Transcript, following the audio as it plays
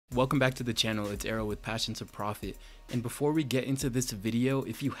Welcome back to the channel. It's Arrow with Passion to Profit. And before we get into this video,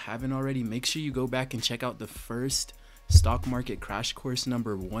 if you haven't already, make sure you go back and check out the first stock market crash course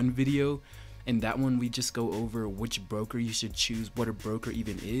 #1 video. In that one, we just go over which broker you should choose, what a broker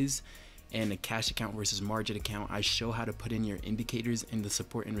even is, and a cash account versus margin account. I show how to put in your indicators and the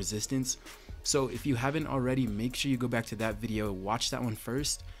support and resistance. So if you haven't already, make sure you go back to that video, watch that one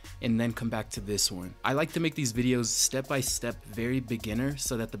first, and then come back to this one. I like to make these videos step by step, very beginner,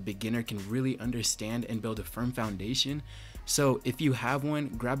 so that the beginner can really understand and build a firm foundation. So if you have one,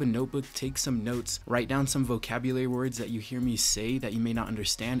 grab a notebook, take some notes, write down some vocabulary words that you hear me say that you may not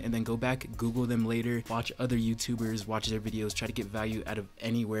understand, and then go back, Google them later, watch other YouTubers, watch their videos, try to get value out of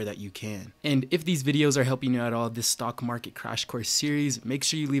anywhere that you can. And if these videos are helping you at all, this stock market crash course series, make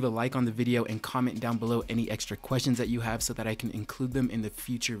sure you leave a like on the video and comment down below any extra questions that you have so that I can include them in the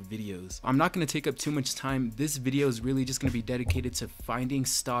future videos. I'm not going to take up too much time. This video is really just going to be dedicated to finding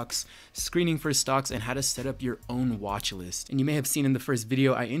stocks, screening for stocks, and how to set up your own watch list. And you may have seen in the first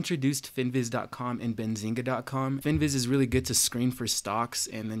video, I introduced finviz.com and benzinga.com. Finviz is really good to screen for stocks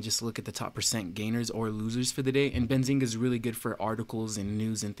and then just look at the top percent gainers or losers for the day. And benzinga is really good for articles and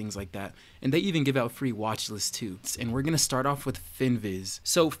news and things like that. And they even give out free watch lists too. And we're going to start off with Finviz.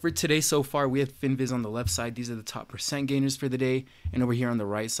 So for today so far, we have Finviz on the left side. These are the top percent gainers for the day. And over here on the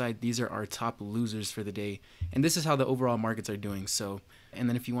right side, these are our top losers for the day. And this is how the overall markets are doing. So, and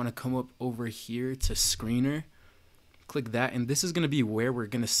then if you want to come up over here to screener, click that, and this is going to be where we're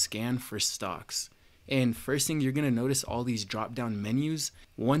going to scan for stocks. And first thing, you're going to notice all these drop down menus.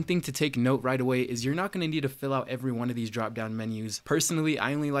 One thing to take note right away is you're not going to need to fill out every one of these drop down menus. Personally,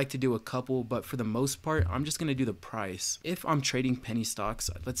 I only like to do a couple, but for the most part, I'm just going to do the price. If I'm trading penny stocks,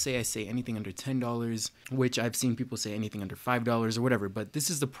 let's say I say anything under $10, which I've seen people say anything under $5 or whatever, but this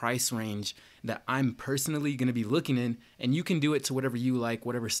is the price range that I'm personally going to be looking in, and you can do it to whatever you like,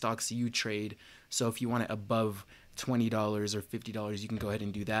 whatever stocks you trade. So if you want it above $20 or $50, you can go ahead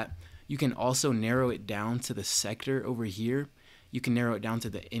and do that. You can also narrow it down to the sector over here. You can narrow it down to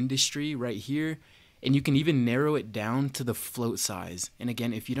the industry right here. And you can even narrow it down to the float size. And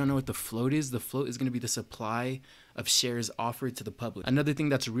again, if you don't know what the float is going to be the supply of shares offered to the public. Another thing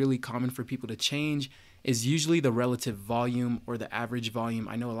that's really common for people to change is usually the relative volume or the average volume.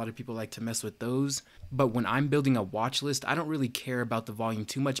 I know a lot of people like to mess with those, but when I'm building a watch list, I don't really care about the volume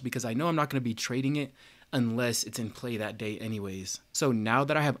too much because I know I'm not going to be trading it unless it's in play that day anyways. So now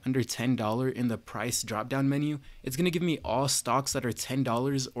that I have under $10 in the price drop down menu, it's going to give me all stocks that are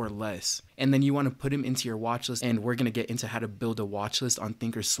 $10 or less. And then you want to put them into your watch list, and we're going to get into how to build a watch list on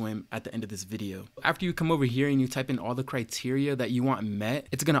Thinkorswim at the end of this video. After you come over here and you type in all the criteria that you want met,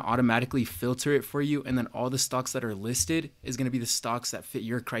 it's going to automatically filter it for you, and then all the stocks that are listed is going to be the stocks that fit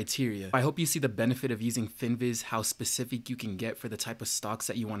your criteria. I hope you see the benefit of using Finviz, how specific you can get for the type of stocks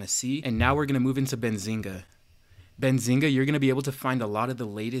that you want to see. And now we're going to move into benzinga. Benzinga, you're going to be able to find a lot of the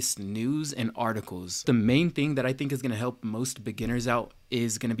latest news and articles. The main thing that I think is going to help most beginners out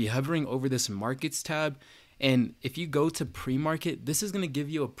is going to be hovering over this markets tab. And if you go to pre-market, this is going to give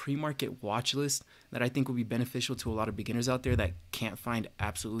you a pre-market watch list that I think will be beneficial to a lot of beginners out there that can't find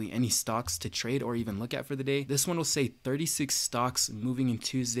absolutely any stocks to trade or even look at for the day. This one will say 36 stocks moving in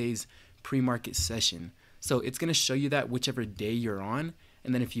Tuesday's pre-market session. So it's going to show you that whichever day you're on.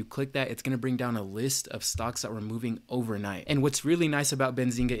 And then if you click that, it's going to bring down a list of stocks that were moving overnight. And what's really nice about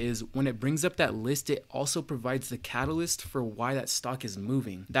benzinga is when it brings up that list, it also provides the catalyst for why that stock is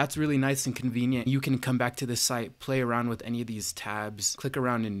moving. That's really nice and convenient. You can come back to the site, play around with any of these tabs, click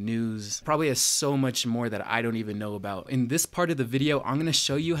around in news. Probably has so much more that I don't even know about. In this part of the video, I'm going to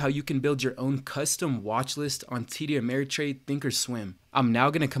show you how you can build your own custom watch list on TD Ameritrade Thinkorswim. I'm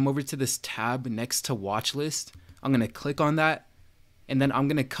now going to come over to this tab next to watch list. I'm going to click on that. And then I'm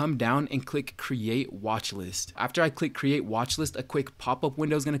going to come down and click create watch list. After I click create watch list, a quick pop-up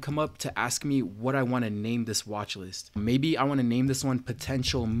window is going to come up to ask me what I want to name this watch list. Maybe I want to name this one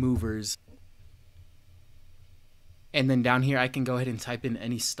potential movers. And then down here, I can go ahead and type in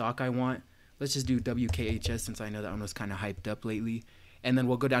any stock I want. Let's just do WKHS since I know that one was kind of hyped up lately. And then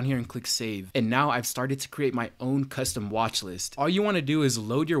we'll go down here and click save. And now I've started to create my own custom watch list. All you want to do is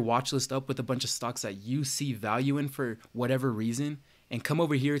load your watch list up with a bunch of stocks that you see value in for whatever reason, and come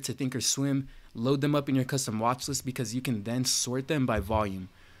over here to Thinkorswim, load them up in your custom watch list because you can then sort them by volume.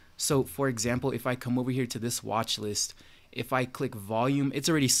 So for example, if I come over here to this watch list, if I click volume, it's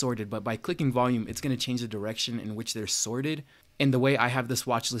already sorted, but by clicking volume, it's going to change the direction in which they're sorted. And the way I have this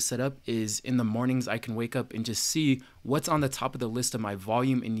watch list set up is in the mornings, I can wake up and just see what's on the top of the list of my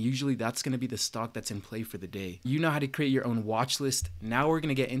volume. And usually that's going to be the stock that's in play for the day. You know how to create your own watch list. Now we're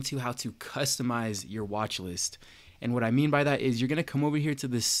going to get into how to customize your watch list. And what I mean by that is you're gonna come over here to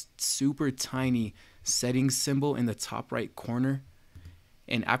this super tiny settings symbol in the top right corner.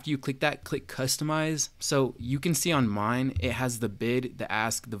 And after you click that, click customize. So you can see on mine, it has the bid, the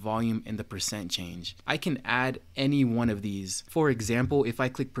ask, the volume, and the percent change. I can add any one of these. For example, if I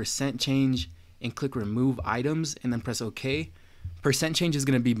click percent change and click remove items and then press OK, percent change is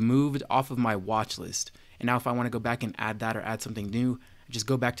gonna be moved off of my watch list. And now if I wanna go back and add that or add something new, I just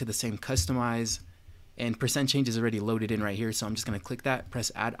go back to the same customize, and percent change is already loaded in right here. So I'm just gonna click that, press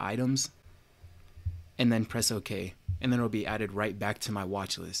add items, and then press OK. And then it'll be added right back to my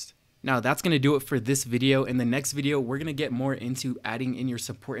watch list. Now that's gonna do it for this video. In the next video, we're gonna get more into adding in your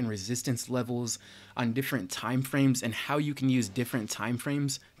support and resistance levels on different time frames and how you can use different time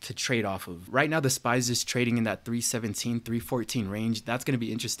frames to trade off of. Right now, the SPY is just trading in that 317, 314 range. That's gonna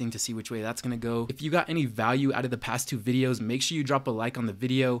be interesting to see which way that's gonna go. If you got any value out of the past 2 videos, make sure you drop a like on the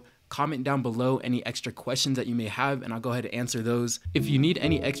video. Comment down below any extra questions that you may have, and I'll go ahead and answer those. If you need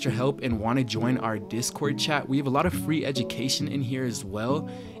any extra help and want to join our Discord chat, we have a lot of free education in here as well,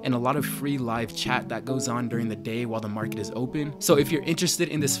 and a lot of free live chat that goes on during the day while the market is open. So if you're interested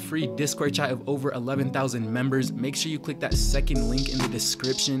in this free Discord chat of over 11,000 members, make sure you click that second link in the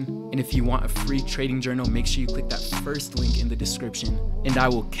description. And if you want a free trading journal, make sure you click that first link in the description. And I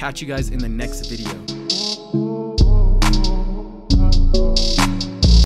will catch you guys in the next video.